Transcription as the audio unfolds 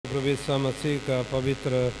प्रभु यीशु मसीह का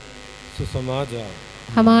पवित्र सुसमाचार।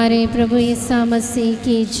 हमारे प्रभु यीशु मसीह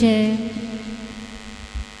की जय।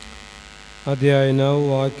 अध्याय 9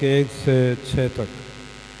 वाक्य 1 से 6 तक।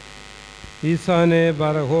 ईसा ने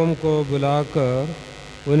बारहों को बुलाकर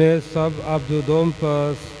उन्हें सब अब्दुदों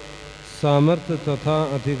पर सामर्थ्य तथा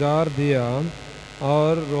अधिकार दिया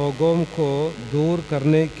और रोगों को दूर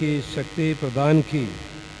करने की शक्ति प्रदान की।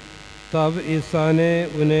 तब ईसा ने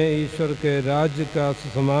उन्हें ईश्वर के राज्य का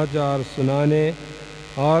सुसमाचार सुनाने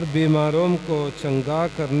और बीमारों को चंगा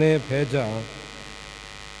करने भेजा।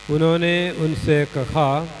 उन्होंने उनसे कहा,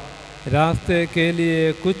 रास्ते के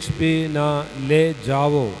लिए कुछ भी ना ले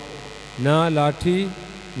जाओ, ना लाठी,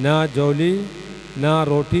 ना झोली, ना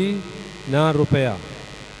रोटी, ना रुपया।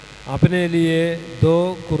 अपने लिए 2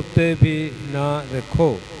 कुर्ते भी ना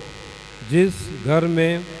रखो। जिस घर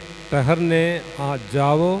में ठहरने आ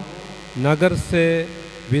जाओ, नगर से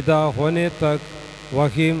विदा होने तक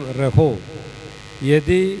वहीं रहो।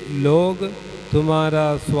 यदि लोग तुम्हारा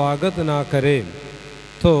स्वागत ना करें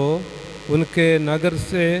तो उनके नगर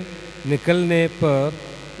से निकलने पर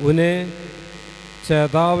उन्हें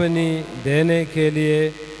चेतावनी देने के लिए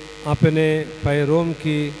अपने पैरों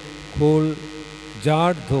की खूल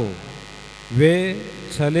झाड़ दो। वे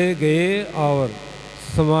चले गए और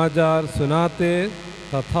समाचार सुनाते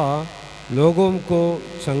तथा लोगों को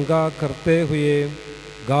चंगा करते हुए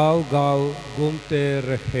गाँव-गाँव घूमते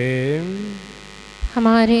रहे।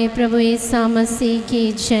 हमारे प्रभु यीशु मसीह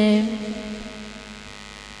की जय।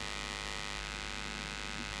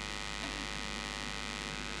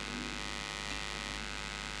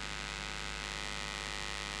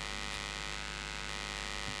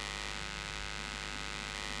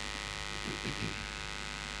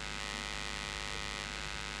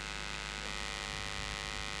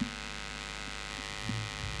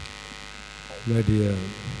 My dear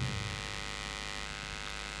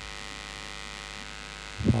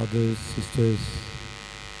fathers, sisters,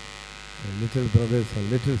 and little brothers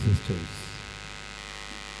and little sisters,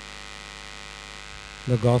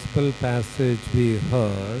 the gospel passage we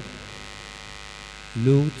heard,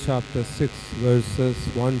 Luke chapter 6 verses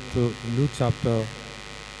 1 to Luke chapter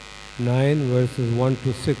 9 verses 1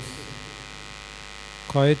 to 6,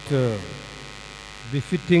 quite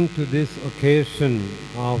befitting to this occasion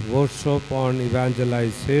of worship on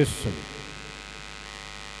evangelization.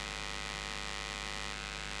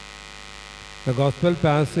 The gospel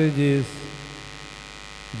passage is,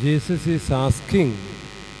 Jesus is asking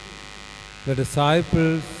the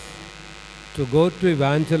disciples to go to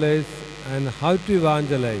evangelize and how to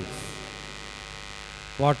evangelize.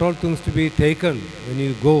 What all things to be taken when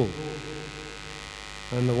you go,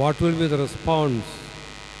 and what will be the response,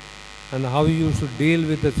 and how you should deal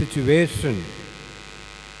with the situation.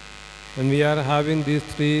 And we are having these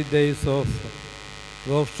 3 days of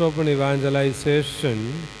workshop and evangelization,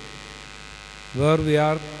 where we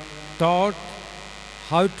are taught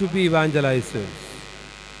how to be evangelizers.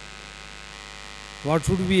 What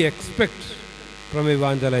should we expect from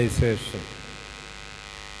evangelization?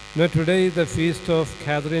 Now today is the feast of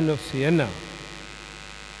Catherine of Siena.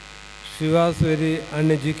 She was a very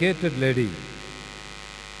uneducated lady.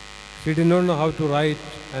 She did not know how to write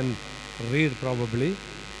and read probably,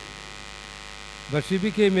 but she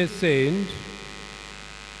became a saint,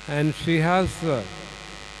 and she has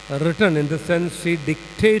written, in the sense she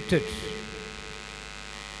dictated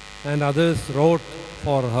and others wrote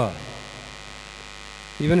for her.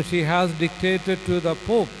 Even she has dictated to the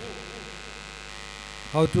Pope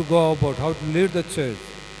how to go about, how to lead the church,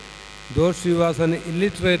 though she was an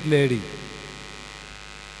illiterate lady.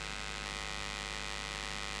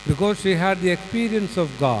 Because she had the experience of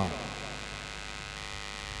God.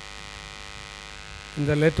 In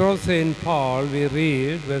the letter of St. Paul, we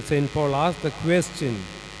read where St. Paul asked the question,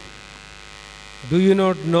 do you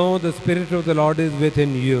not know the Spirit of the Lord is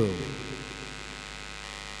within you?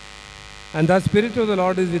 And the Spirit of the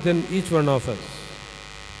Lord is within each one of us.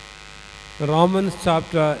 Romans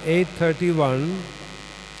chapter 8:31,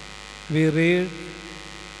 we read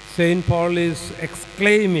St. Paul is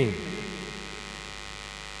exclaiming,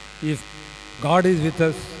 if God is with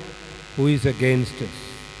us, who is against us?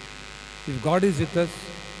 If God is with us,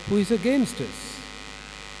 who is against us?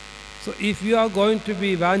 So if you are going to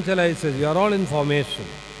be evangelizers, you are all in formation.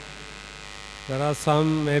 There are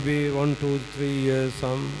some maybe 1, 2, 3 years,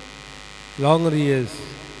 some longer years,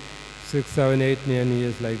 6, 7, 8, 9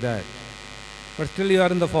 years like that. But still you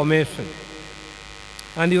are in the formation.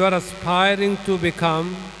 And you are aspiring to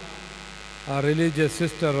become a religious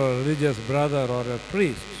sister or a religious brother or a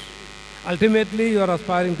priest. Ultimately, you are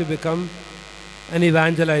aspiring to become an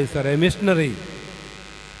evangelizer, a missionary.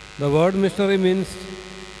 The word missionary means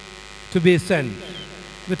to be sent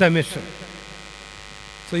with a mission.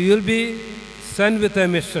 So you will be sent with a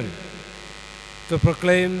mission to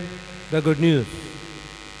proclaim the good news.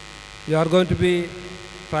 You are going to be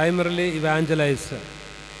primarily evangelizer.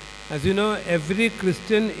 As you know, every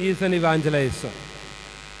Christian is an evangelizer.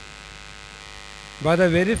 By the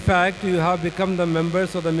very fact you have become the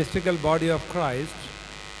members of the mystical body of Christ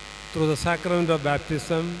through the sacrament of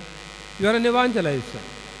baptism, you are an evangelizer.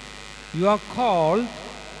 You are called,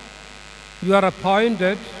 you are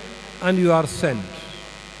appointed, and you are sent.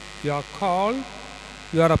 You are called,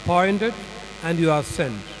 you are appointed, and you are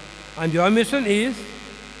sent. And your mission is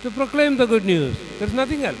to proclaim the good news. There is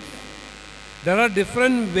nothing else. There are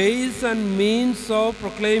different ways and means of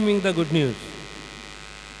proclaiming the good news.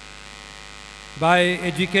 By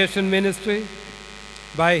education ministry,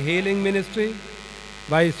 by healing ministry,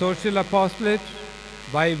 by social apostolate,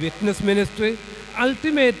 by witness ministry.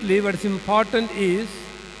 Ultimately, what is important is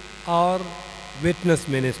our witness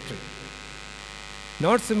ministry.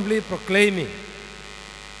 Not simply proclaiming.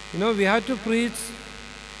 You know, we have to preach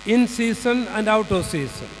in season and out of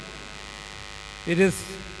season. It is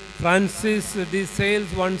Francis de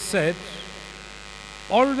Sales once said,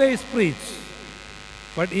 always preach,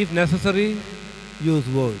 but if necessary, use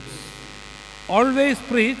words. Always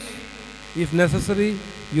preach, if necessary,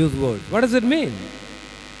 use words. What does it mean?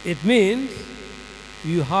 It means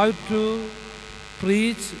you have to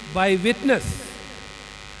preach by witness,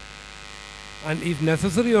 and if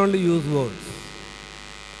necessary, only use words.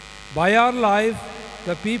 By our life,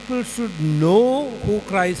 the people should know who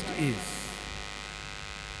Christ is.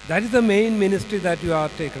 That is the main ministry that you are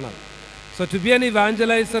taken up. So to be an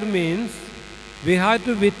evangelizer means we have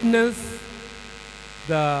to witness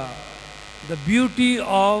the beauty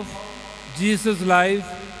of Jesus' life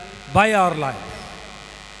by our life.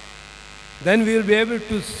 Then we will be able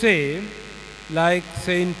to say, like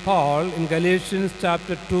St. Paul in Galatians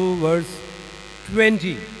chapter 2 verse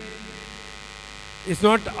 20, it's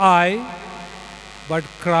not I, but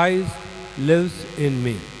Christ lives in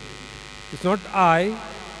me. It's not I,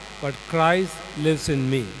 but Christ lives in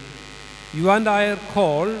me. You and I are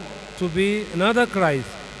called to be another Christ.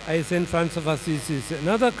 As St. Francis of Assisi says,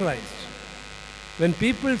 another Christ. When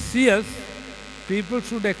people see us, people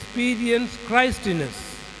should experience Christ in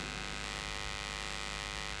us.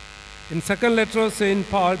 In second letter of St.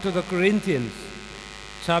 Paul to the Corinthians,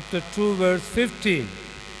 chapter 2, verse 15,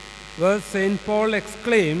 where St. Paul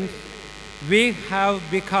exclaims, we have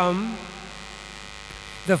become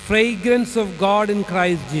the fragrance of God in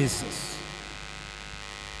Christ Jesus.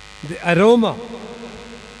 The aroma,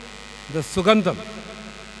 the sugandham.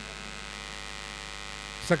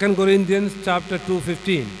 2 Corinthians chapter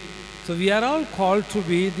 2:15. So we are all called to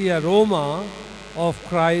be the aroma of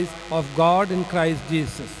Christ, of God in Christ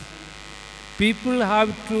Jesus. People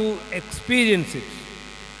have to experience it.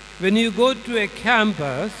 When you go to a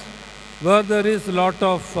campus where there is a lot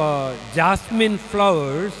of jasmine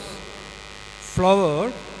flowers,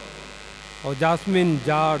 or jasmine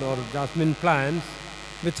jar or jasmine plants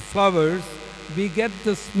with flowers, we get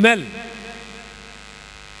the smell.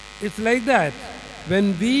 It's like that.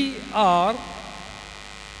 When we are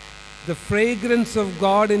the fragrance of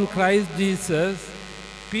God in Christ Jesus,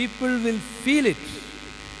 people will feel it.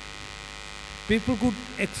 People could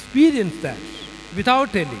experience that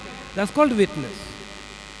without telling. That's called witness.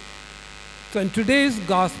 So in today's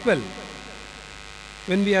gospel,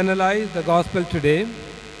 when we analyze the gospel today,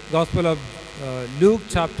 Gospel of Luke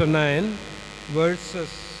chapter 9, verses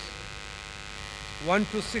 1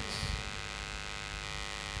 to 6.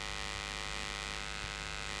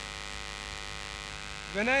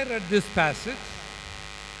 When I read this passage,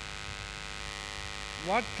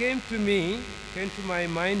 what came to my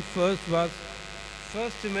mind first was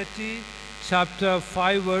 1 Timothy chapter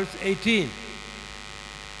 5 verse 18.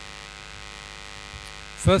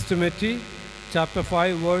 1 Timothy chapter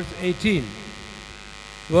 5 verse 18,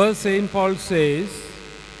 where St. Paul says,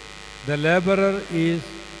 the laborer is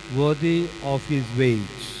worthy of his wage.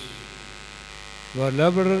 The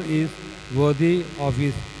laborer is worthy of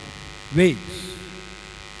his wage.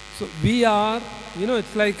 So we are,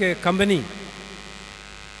 it's like a company,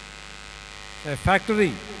 a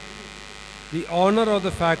factory. The owner of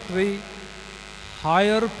the factory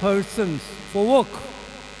hire persons for work,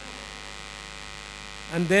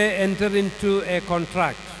 and they enter into a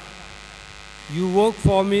contract. You work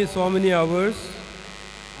for me so many hours,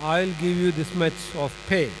 I'll give you this much of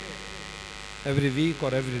pay every week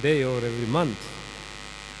or every day or every month.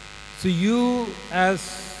 So you as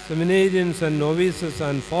seminarians and novices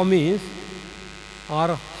and formies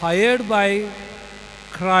are hired by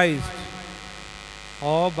Christ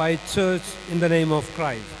or by church in the name of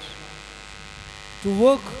Christ. to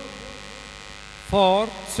work for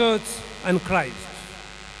church and Christ.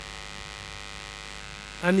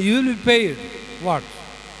 And you will be paid what?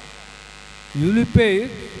 You will be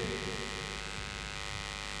paid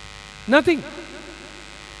nothing.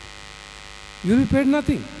 You will be paid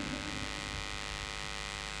nothing.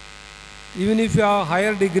 Even if you have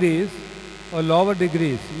higher degrees or lower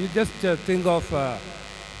degrees, you just think of a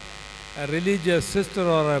religious sister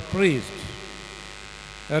or a priest.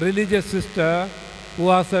 A religious sister who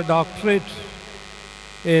has a doctorate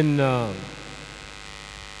in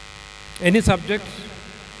any subject,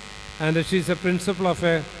 and she is a principal of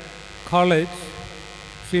a college,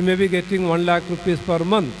 she may be getting 1 lakh rupees per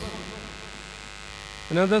month.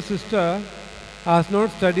 Another sister has not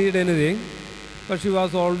studied anything, but she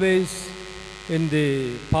was always in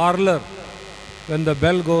the parlor. When the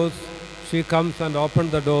bell goes, she comes and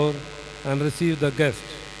opens the door and receives the guest.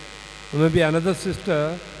 Maybe another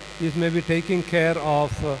sister is maybe taking care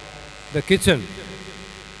of the kitchen.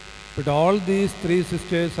 But all these three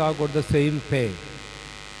sisters have got the same pay.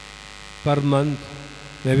 Per month,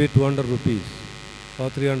 maybe 200 rupees or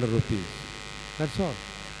 300 rupees. That's all.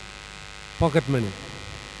 Pocket money.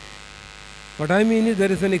 What I mean is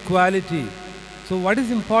there is an equality. So what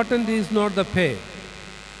is important is not the pay.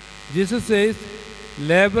 Jesus says,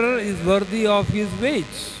 laborer is worthy of his wage.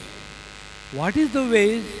 What is the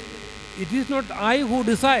wage? It is not I who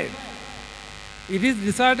decide. It is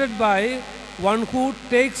decided by one who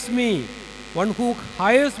takes me, one who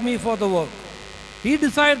hires me for the work. He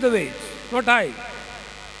decides the wage, not I.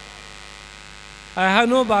 I have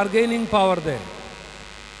no bargaining power there.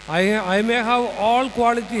 I may have all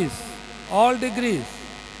qualities, all degrees,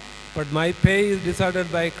 but my pay is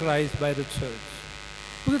decided by Christ, by the church.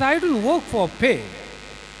 Because I don't work for pay.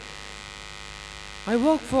 I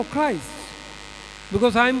work for Christ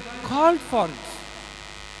because I am called for it.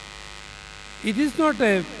 It is not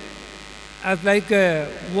as like a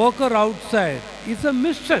worker outside. It's a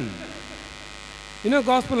mission. In the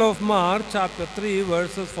Gospel of Mark, chapter 3,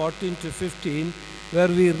 verses 14 to 15, where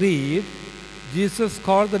we read, Jesus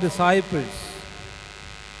called the disciples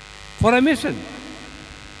for a mission.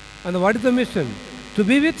 And what is the mission? To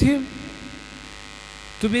be with him,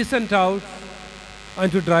 to be sent out,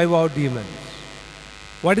 and to drive out demons.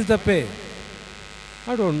 What is the pay?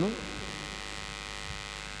 I don't know.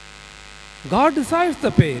 God decides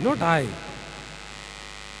the pay, not I.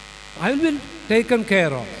 I will be taken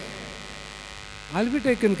care of. I will be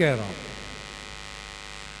taken care of.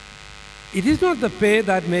 It is not the pay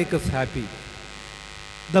that makes us happy.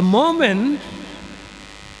 The moment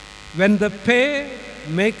when the pay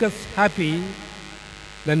makes us happy,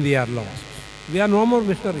 then we are lost. We are no more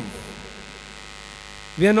missionaries.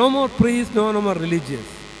 We are no more priests, no more religious.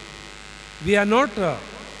 We are not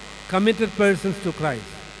committed persons to Christ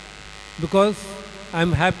because I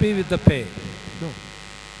am happy with the pay. No.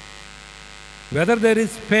 Whether there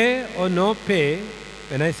is pay or no pay,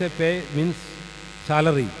 when I say pay, means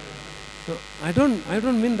salary. So I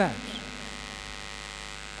don't mean that.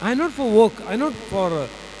 I not for work. I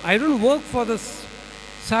don't work for the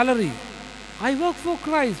salary. I work for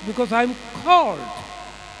Christ because I am called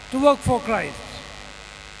to work for Christ.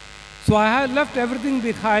 So I have left everything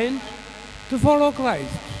behind to follow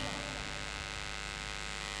Christ.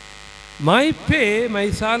 My pay, my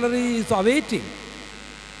salary is awaiting.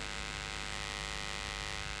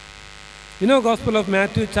 You know, Gospel of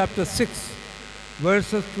Matthew chapter 6,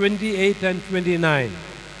 verses 28 and 29.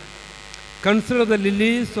 Consider the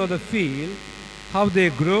lilies of the field, how they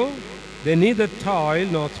grow. They neither toil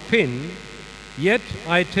nor spin. Yet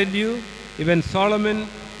I tell you, even Solomon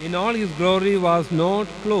in all his glory was not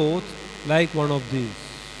clothed like one of these.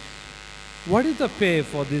 What is the pay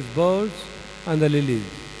for these birds and the lilies?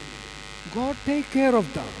 God take care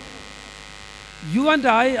of them. You and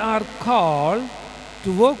I are called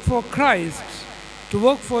to work for Christ, to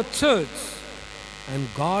work for church, and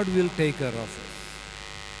God will take care of us.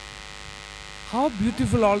 How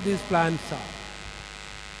beautiful all these plants are.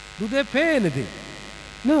 Do they pay anything?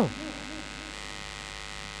 No.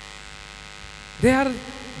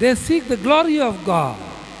 They seek the glory of God.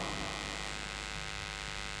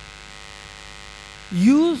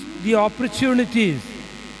 Use the opportunities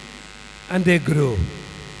and they grow.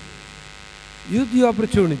 Use the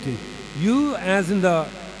opportunity. You as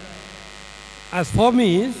for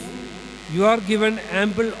me, you are given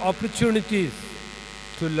ample opportunities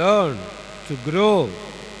to learn, to grow,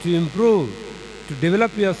 to improve, to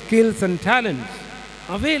develop your skills and talents.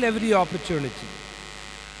 Avail every opportunity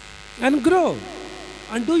and grow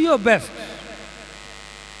and do your best.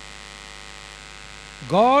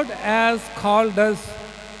 God has called us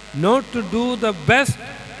not to do the best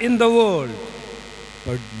in the world,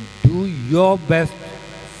 but do your best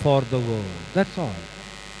for the world. That's all.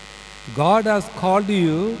 God has called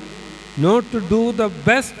you not to do the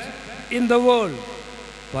best in the world,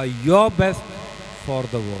 but your best for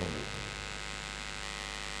the world.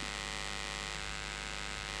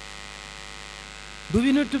 Do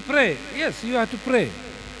we need to pray? Yes, you have to pray.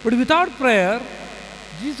 But without prayer,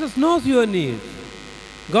 Jesus knows your needs.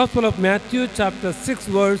 Gospel of Matthew chapter 6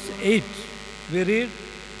 verse 8. We read,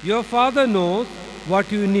 your Father knows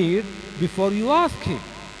what you need before you ask Him.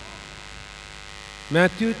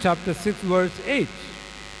 Matthew chapter 6 verse 8.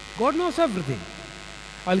 God knows everything.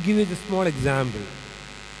 I'll give you a small example.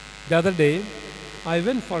 The other day, I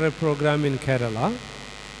went for a program in Kerala.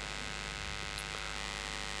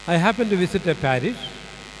 I happened to visit a parish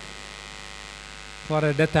for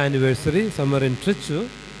a death anniversary somewhere in Trichy.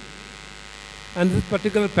 And this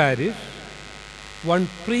particular parish, one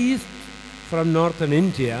priest from northern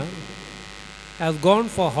India has gone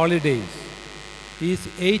for holidays. He is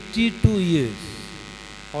 82 years,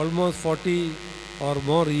 almost 40 or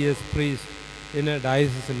more years priest in a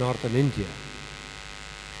diocese in northern India.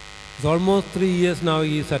 It's almost 3 years now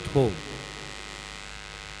he is at home.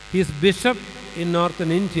 His bishop in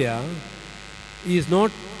northern India is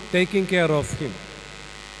not taking care of him.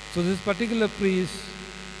 So this particular priest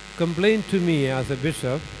complained to me as a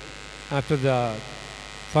bishop after the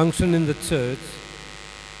function in the church.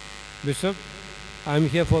 Bishop, I'm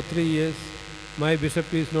here for 3 years. My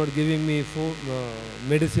bishop is not giving me food,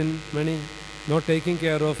 medicine, money, not taking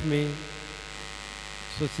care of me.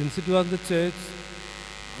 So since it was the church,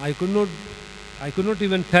 I could not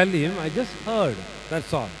even tell him. I just heard.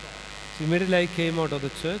 That's all. So immediately I came out of the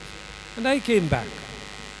church and I came back.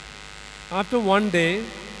 After one day,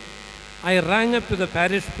 I rang up to the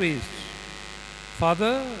parish priest.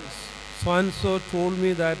 Father, so-and-so told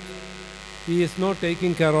me that he is not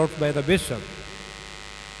taken care of by the bishop.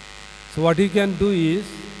 So what you can do is,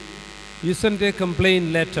 you send a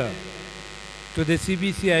complaint letter to the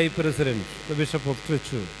CBCI president, the Bishop of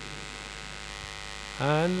Trichy.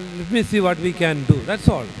 And let me see what we can do. That's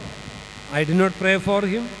all. I did not pray for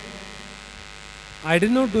him. I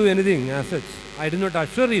did not do anything as such. I did not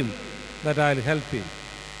assure him that I will help him.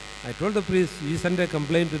 I told the priest, he sent a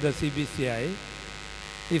complaint to the CBCI.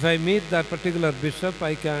 If I meet that particular bishop,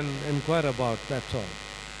 I can inquire about, that's all.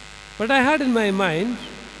 But I had in my mind,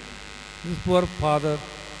 this poor father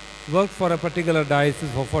worked for a particular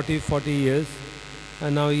diocese for 40 years,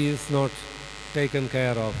 and now he is not taken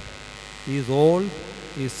care of. He is old,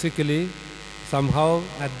 he is sickly, somehow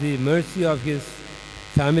at the mercy of his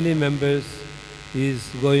family members, he is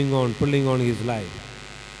going on, pulling on his life.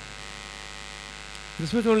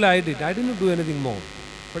 This was only I did. I didn't do anything more.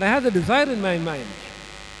 But I had the desire in my mind.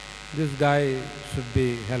 This guy should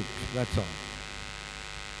be helped. That's all.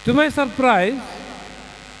 To my surprise,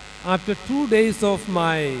 after 2 days of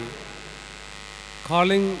my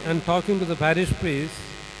calling and talking to the parish priest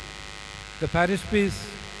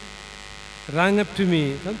rang up to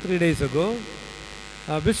me some 3 days ago.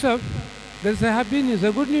 Bishop, there is a happy news,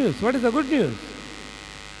 a good news. What is the good news?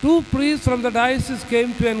 2 priests from the diocese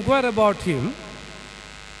came to inquire about him.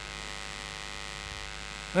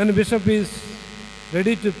 And the bishop is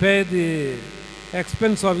ready to pay the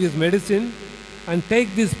expense of his medicine and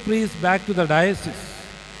take this priest back to the diocese.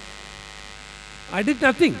 I did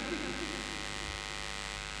nothing.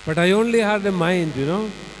 But I only had a mind,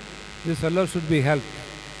 this fellow should be helped.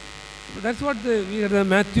 That's what we read in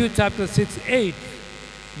Matthew chapter 6, 8.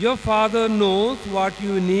 Your Father knows what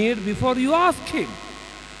you need before you ask Him.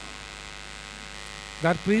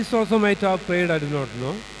 That priest also might have prayed, I do not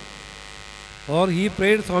know. Or he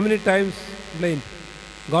prayed so many times, blind.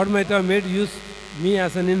 God might have made use me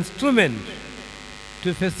as an instrument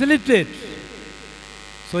to facilitate.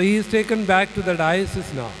 So he is taken back to the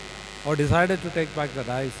diocese now, or decided to take back the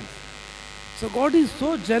diocese. So God is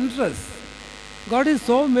so generous. God is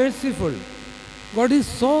so merciful. God is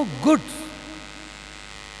so good.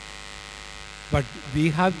 But we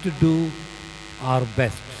have to do our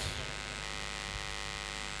best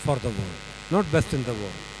for the world, not best in the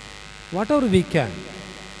world. Whatever we can,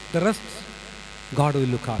 the rest God will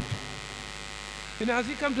look after. As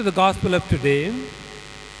we come to the Gospel of today,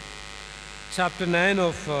 chapter 9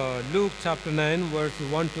 of Luke, chapter 9,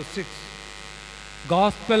 verses 1 to 6,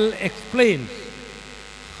 Gospel explains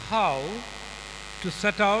how to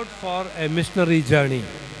set out for a missionary journey.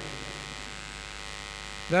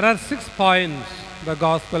 There are 6 points the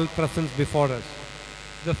Gospel presents before us.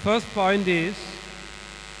 The first point is,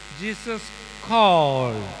 Jesus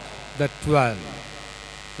called the 12.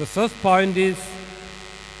 The first point is,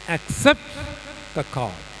 accept the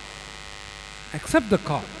call. Accept the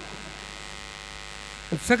call.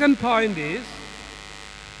 And second point is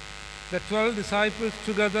the 12 disciples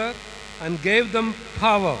together and gave them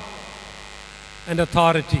power and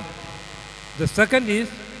authority. The second is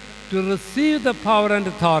to receive the power and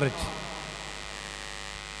authority.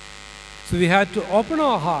 So we have to open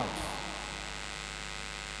our hearts.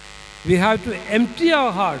 We have to empty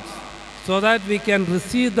our hearts so that we can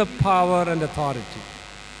receive the power and authority.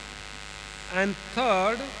 And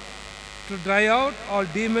third, to drive out all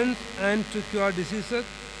demons and to cure diseases.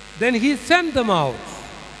 Then he sent them out.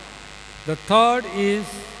 The third is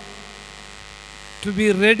to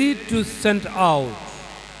be ready to send out,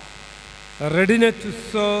 a readiness to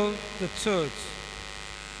serve the church.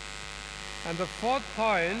 And the fourth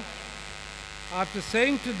point, after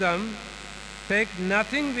saying to them, take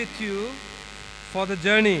nothing with you for the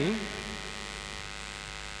journey,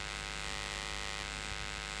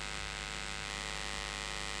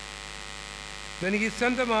 then he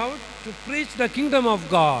sent them out to preach the kingdom of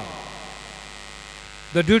God.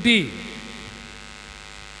 The duty,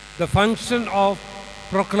 the function of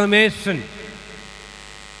proclamation.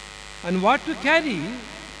 And what to carry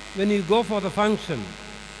when you go for the function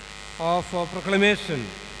of proclamation?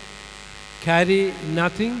 Carry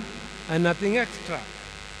nothing and nothing extra.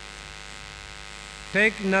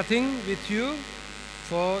 Take nothing with you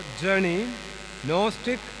for journey, no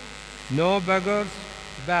stick, no beggar's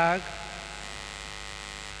bag,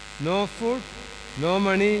 no food, no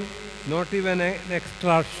money, not even an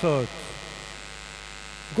extra shirt.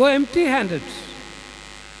 Go empty-handed,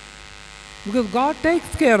 because God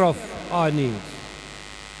takes care of our needs.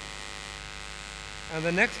 And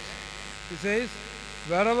the next, he says,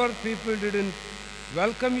 wherever people didn't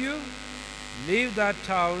welcome you, leave that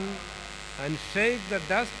town and shake the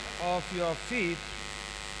dust off your feet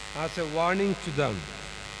as a warning to them.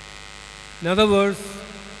 In other words,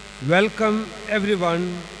 welcome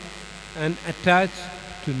everyone and attach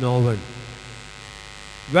to no one.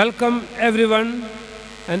 Welcome everyone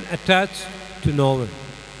and attach to no one.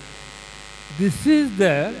 This is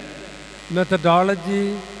the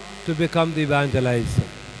methodology to become the evangelizer.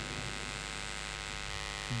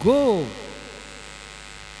 Go.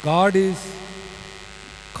 God is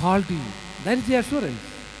called you. That is the assurance.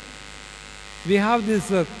 We have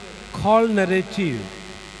this call narrative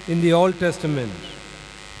in the Old Testament.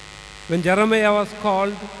 When Jeremiah was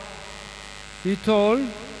called, he told,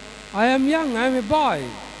 I am young, I am a boy.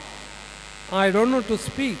 I don't know to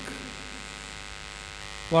speak.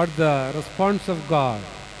 What the response of God?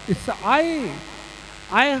 It's I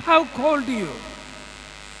have called you.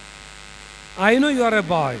 I know you are a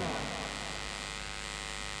boy,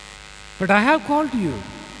 but I have called you.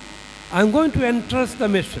 I'm going to entrust the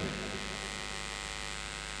mission.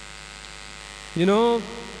 You know,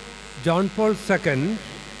 John Paul II,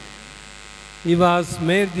 he was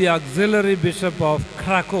made the auxiliary bishop of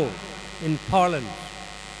Krakow in Poland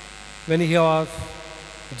when he was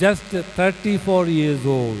just 34 years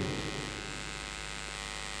old.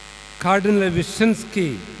 Cardinal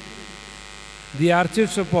Wyszynski, the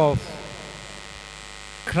Archbishop of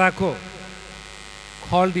Krakow,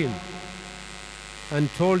 called him and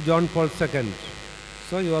told John Paul II.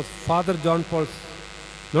 So he was Father John Paul,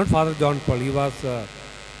 not Father John Paul, he was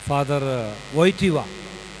Father Wojtyła.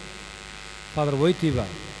 Father Wojtyła.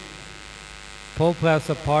 Pope has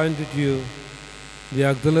appointed you the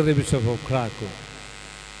auxiliary bishop of Krakow.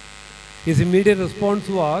 His immediate response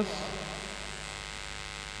was,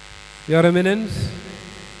 Your Eminence,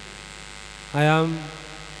 I am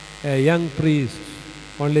a young priest,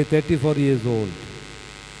 only 34 years old.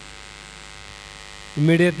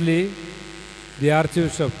 Immediately, the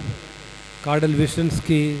Archbishop, Cardinal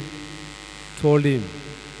Wyszynski, told him,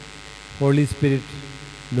 Holy Spirit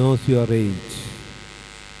knows your age.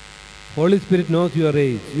 Holy Spirit knows your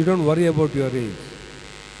age. You don't worry about your age.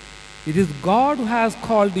 It is God who has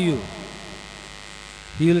called you.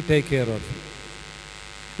 He will take care of you.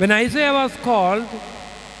 When Isaiah was called,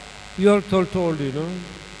 you are told, you know,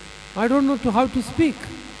 I don't know how to speak.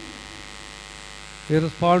 The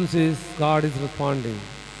response is, God is responding.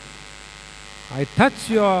 I touch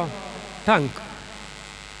your tongue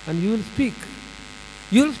and you will speak.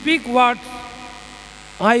 You will speak what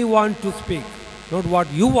I want to speak, not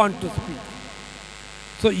what you want to speak.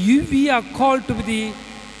 So we are called to be the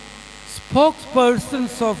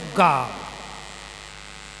spokespersons of God.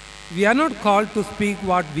 We are not called to speak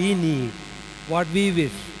what we need, what we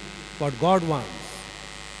wish, what God wants.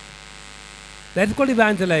 That's called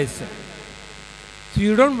evangelizing. So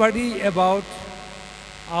you don't worry about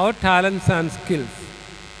our talents and skills.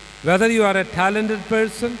 Whether you are a talented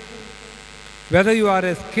person, whether you are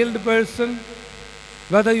a skilled person,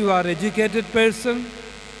 whether you are an educated person,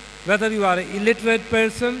 whether you are an illiterate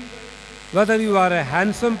person, whether you are a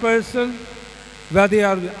handsome person, whether you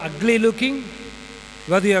are ugly looking,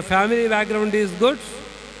 whether your family background is good,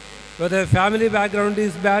 whether your family background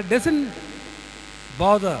is bad, doesn't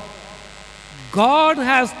bother. God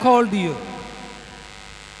has called you.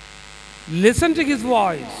 Listen to His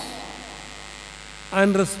voice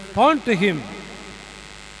and respond to Him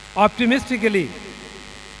optimistically.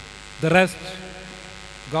 The rest,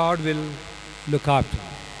 God will look after.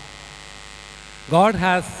 God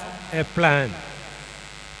has a plan.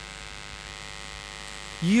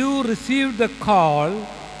 You received the call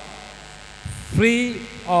free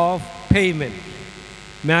of payment.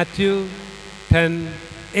 Matthew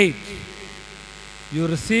 10:8. You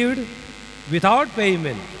received without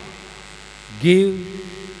payment. Give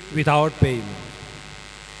without payment.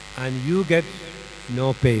 And you get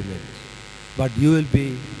no payment. But you will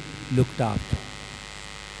be looked after.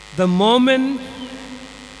 The moment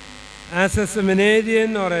as a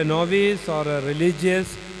seminarian or a novice or a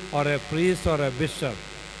religious or a priest or a bishop,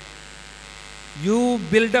 you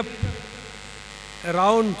build up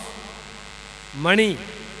around money,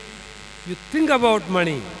 you think about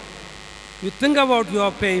money, you think about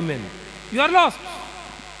your payment, you are lost.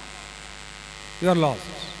 You are lost.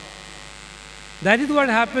 That is what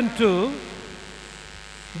happened to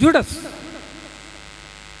Judas.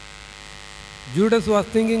 Judas was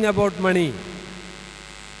thinking about money.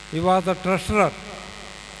 He was a treasurer,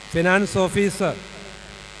 finance officer,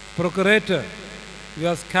 procurator. He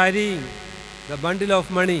was carrying the bundle of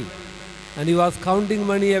money and he was counting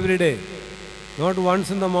money every day. Not once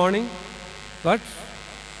in the morning, but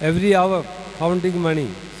every hour counting money.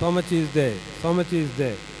 So much is there, so much is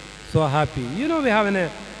there. So happy. You know, we have a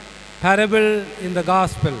parable in the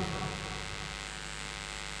gospel.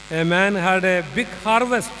 A man had a big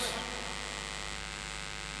harvest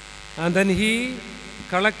and then he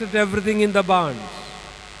collected everything in the barns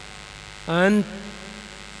and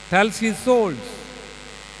tells his souls,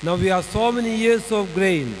 now we have so many years of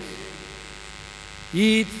grains.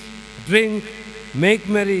 Eat, drink, make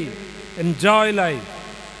merry, enjoy life.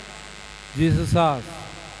 Jesus asked,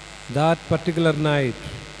 that particular night,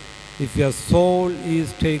 if your soul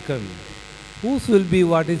is taken, whose will be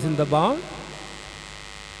what is in the barn?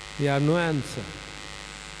 He had no answer.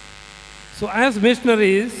 So as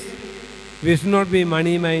missionaries, we should not be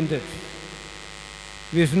money-minded.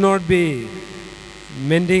 We should not be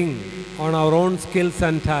mending on our own skills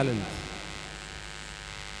and talents.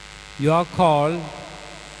 You are called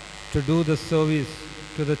to do the service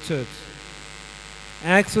to the church.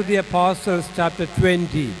 Acts of the Apostles, chapter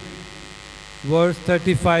 20, verse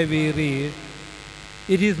 35, we read,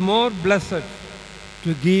 it is more blessed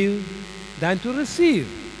to give than to receive.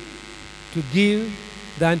 To give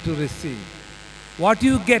than to receive. What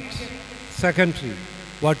you get, secondary.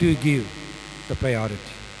 What you give, the priority.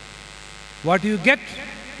 What you get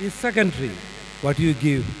is secondary. What you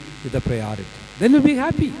give is the priority. Then you'll be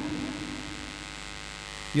happy.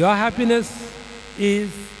 Your happiness is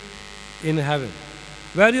in heaven.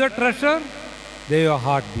 Where your treasure, there your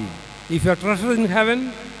heart be. If your treasure is in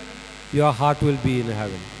heaven, your heart will be in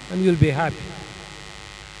heaven. And you'll be happy.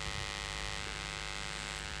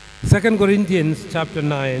 2 Corinthians chapter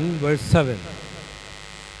 9, verse 7.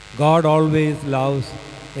 God always loves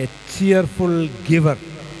a cheerful giver.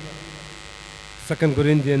 2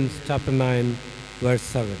 Corinthians chapter 9, verse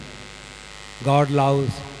 7. God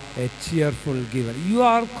loves a cheerful giver. You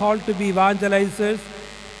are called to be evangelizers,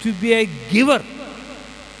 to be a giver,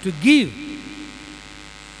 to give.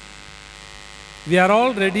 We are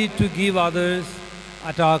all ready to give others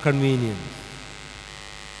at our convenience.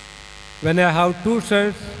 When I have 2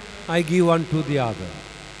 shirts, I give one to the other.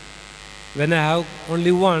 When I have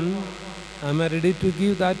only one, I am ready to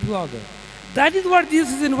give that to others. That is what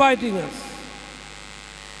Jesus is inviting us.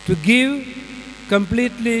 To give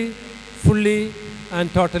completely, fully,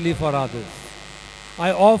 and totally for others.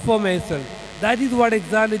 I offer myself. That is what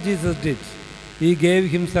exactly Jesus did. He gave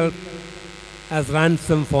himself as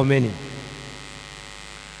ransom for many.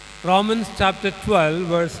 Romans chapter 12,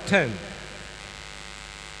 verse 10.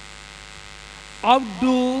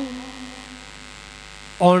 Outdo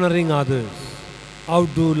honoring others.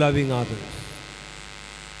 Outdo loving others.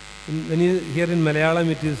 When you hear in Malayalam,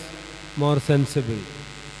 it is more sensible.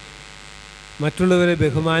 മറ്റുള്ളവരെ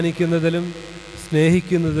ബഹുമാനിക്കുന്നതിലും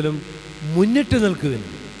സ്നേഹിക്കുന്നതിലും മുന്നിട്ട് നിൽക്കുവിൻ.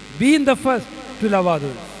 Be in the first to love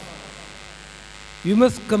others. You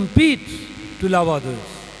must compete to love others,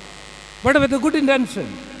 but with a good intention.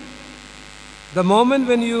 The moment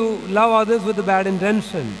when you love others with a bad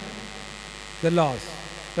intention, they're lost.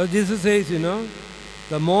 So Jesus says,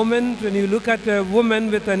 the moment when you look at a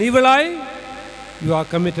woman with an evil eye, you are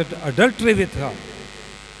committed adultery with her.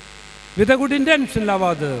 With a good intention, love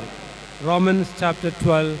others. Romans chapter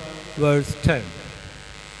 12, verse 10.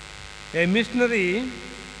 A missionary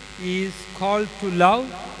is called to love,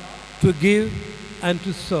 to give, and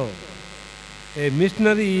to serve. A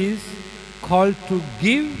missionary is called to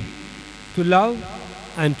give, to love,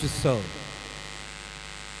 and to serve.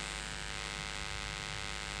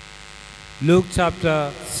 Luke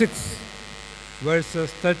chapter 6,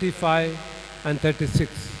 verses 35 and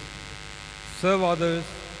 36. Serve others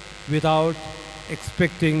without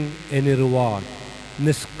expecting any reward.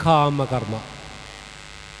 Niskama karma.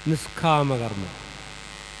 Niskama karma.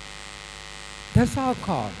 That's our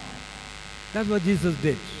call. That's what Jesus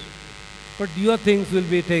did. But your things will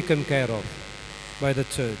be taken care of by the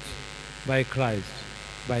church, by Christ,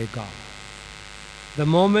 by God. The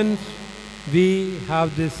moment we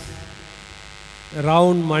have this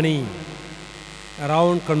around money,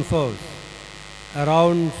 around comforts,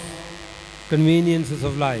 around conveniences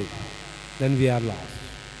of life, then we are lost.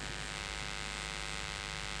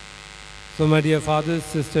 So my dear fathers,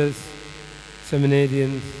 sisters,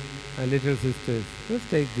 seminarians, and little sisters, let's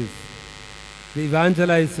take this. The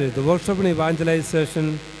evangelizer, the workshop in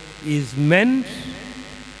evangelization is meant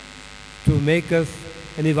to make us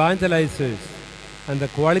an evangelizers. And the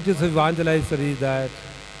qualities of evangelizer is that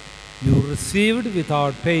you received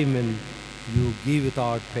without payment, you give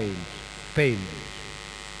without pain.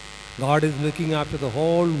 God is looking after the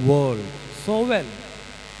whole world so well.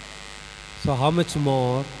 So how much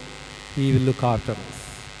more He will look after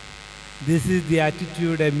us. This is the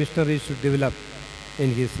attitude a missionary should develop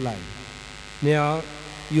in his life. Now,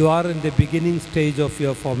 you are in the beginning stage of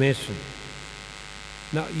your formation.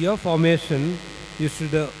 Now, your formation, you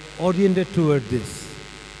should orient it toward this.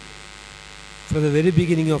 From the very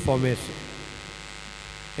beginning of formation.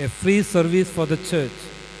 A free service for the church,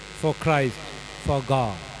 for Christ, for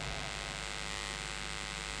God.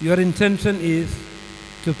 Your intention is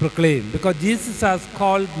to proclaim, because Jesus has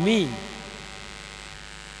called me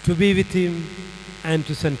to be with Him and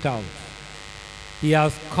to send out. He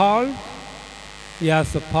has called, He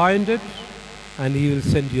has appointed, and He will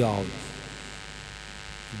send you out.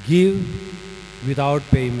 Give without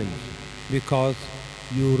payment, because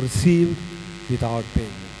you received without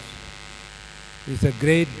payment. It's a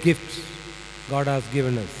great gift God has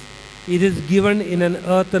given us. It is given in an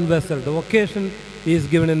earthen vessel. The vocation is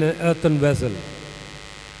given in an earthen vessel.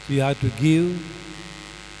 So you have to give,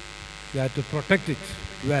 you have to protect it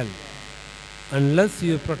well. Unless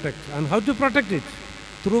you protect. And how to protect it?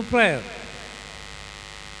 Through prayer,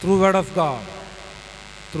 through word of God,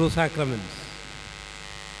 through sacraments.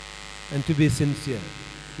 And to be sincere.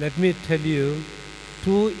 Let me tell you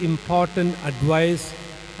two important advice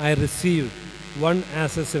I received. One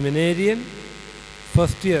as a seminarian,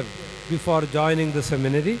 first year before joining the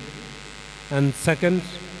seminary, and second,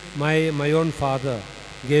 my own father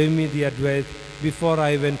gave me the advice before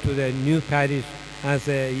I went to the new parish as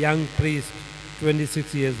a young priest,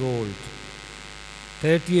 26 years old,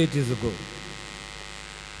 38 years ago.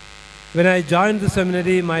 When I joined the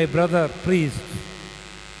seminary, my brother priest,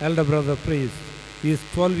 elder brother priest, he is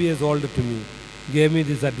 12 years older to me, gave me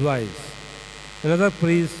this advice. Another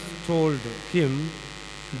priest told him,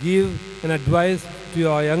 give an advice to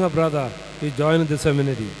your younger brother who joined the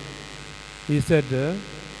seminary. He said,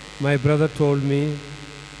 my brother told me,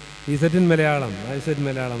 he said in Malayalam, I said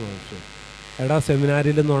Malayalam also. Eda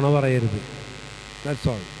seminary le nona parayirudhu. That's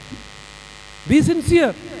all. Be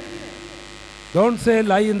sincere. Don't say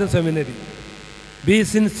lie in the seminary. Be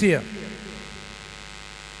sincere.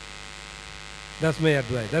 That's my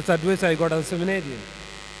advice. That's advice I got as a seminarian.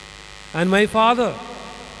 And my father,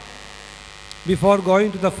 before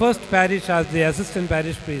going to the first parish as the assistant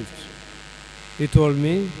parish priest, he told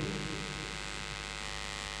me,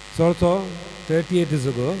 so 38 years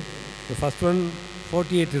ago, the first one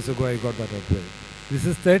 48 years ago I got that advice. This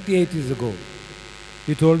is 38 years ago.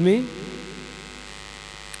 He told me,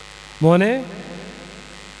 Mone,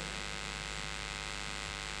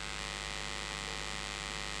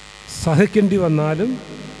 സഹിക്കേണ്ടി വന്നാലും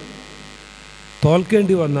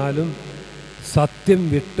തോൽക്കേണ്ടി വന്നാലും സത്യം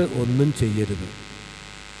വിട്ട് ഒന്നും ചെയ്യരുത്.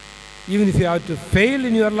 Even if you have to fail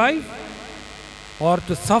in your life or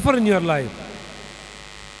to suffer in your life,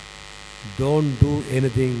 don't do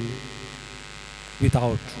anything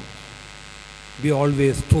without truth. Be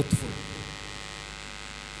always truthful.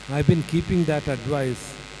 I've been keeping that advice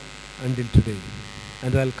until today,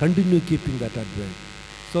 and I'll continue keeping that advice.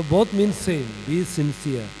 So both mean same. Be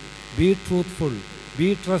sincere, be truthful, be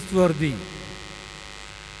trustworthy.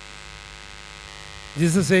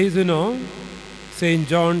 Jesus says, St.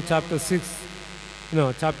 John chapter 6,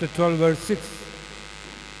 chapter 12 verse 6,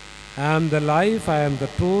 I am the life, I am the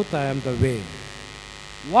truth, I am the way.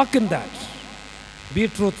 Walk in that. Be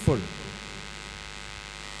truthful.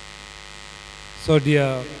 So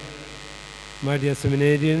my dear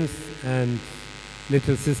seminarians and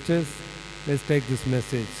little sisters, let's take this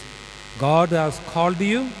message. God has called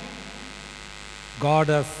you, God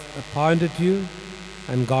has appointed you,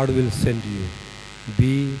 and God will send you.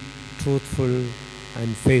 Be truthful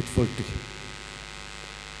and faithful to Him.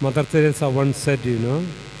 Mother Teresa once said,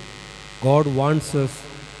 God wants us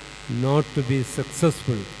not to be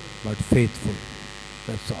successful, but faithful.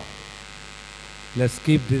 That's all. Let's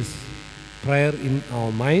keep this prayer in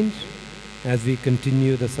our minds as we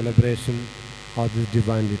continue the celebration of this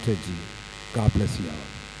divine liturgy. God bless you all.